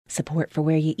Support for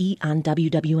Where You Eat on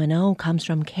WWNO comes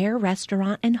from Care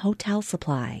Restaurant and Hotel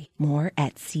Supply. More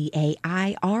at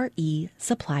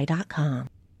CAIREsupply.com.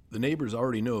 The neighbors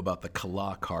already know about the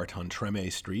Calas cart on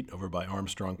Treme Street over by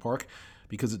Armstrong Park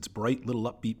because its bright little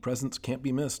upbeat presence can't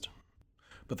be missed.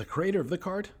 But the creator of the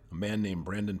cart, a man named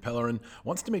Brandon Pellerin,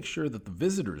 wants to make sure that the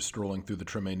visitors strolling through the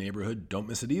Treme neighborhood don't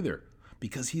miss it either,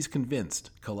 because he's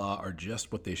convinced Calas are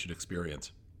just what they should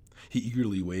experience. He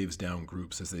eagerly waves down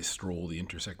groups as they stroll the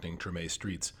intersecting Treme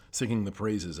streets, singing the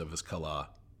praises of his Calas.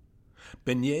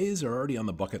 Beignets are already on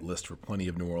the bucket list for plenty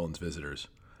of New Orleans visitors.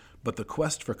 But the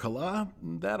quest for Calas,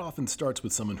 that often starts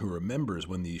with someone who remembers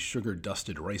when these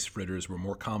sugar-dusted rice fritters were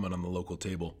more common on the local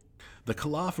table. The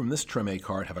Calas from this Treme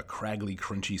cart have a craggly,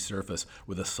 crunchy surface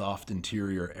with a soft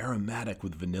interior aromatic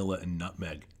with vanilla and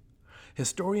nutmeg.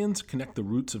 Historians connect the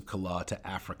roots of Calas to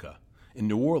Africa. In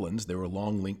New Orleans, they were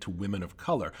long linked to women of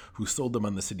color who sold them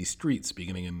on the city streets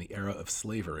beginning in the era of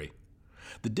slavery.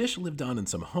 The dish lived on in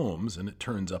some homes, and it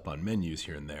turns up on menus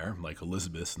here and there, like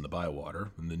Elizabeth's in the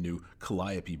Bywater and the new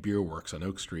Calliope Beer Works on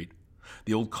Oak Street.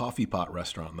 The old coffee pot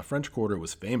restaurant in the French Quarter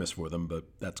was famous for them, but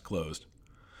that's closed.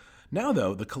 Now,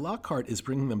 though, the Calas cart is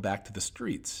bringing them back to the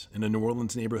streets, in a New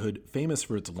Orleans neighborhood famous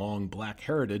for its long black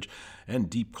heritage and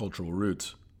deep cultural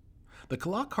roots. The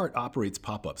Calas cart operates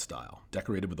pop-up style,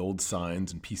 decorated with old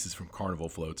signs and pieces from carnival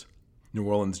floats. New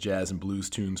Orleans jazz and blues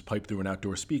tunes pipe through an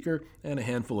outdoor speaker, and a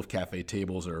handful of cafe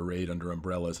tables are arrayed under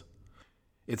umbrellas.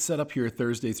 It's set up here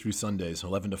Thursday through Sundays,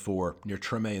 11 to 4, near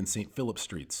Treme and St. Philip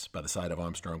Streets, by the side of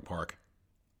Armstrong Park.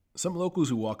 Some locals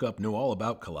who walk up know all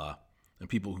about Calas, and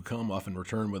people who come often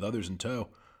return with others in tow.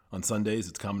 On Sundays,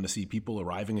 it's common to see people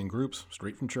arriving in groups,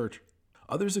 straight from church.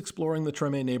 Others exploring the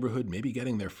Treme neighborhood may be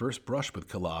getting their first brush with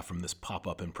Calas from this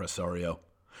pop-up impresario.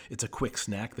 It's a quick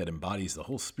snack that embodies the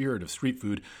whole spirit of street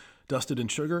food, dusted in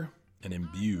sugar and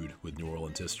imbued with New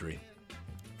Orleans history.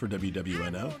 For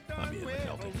WWNO, I'm Ian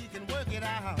McNulty.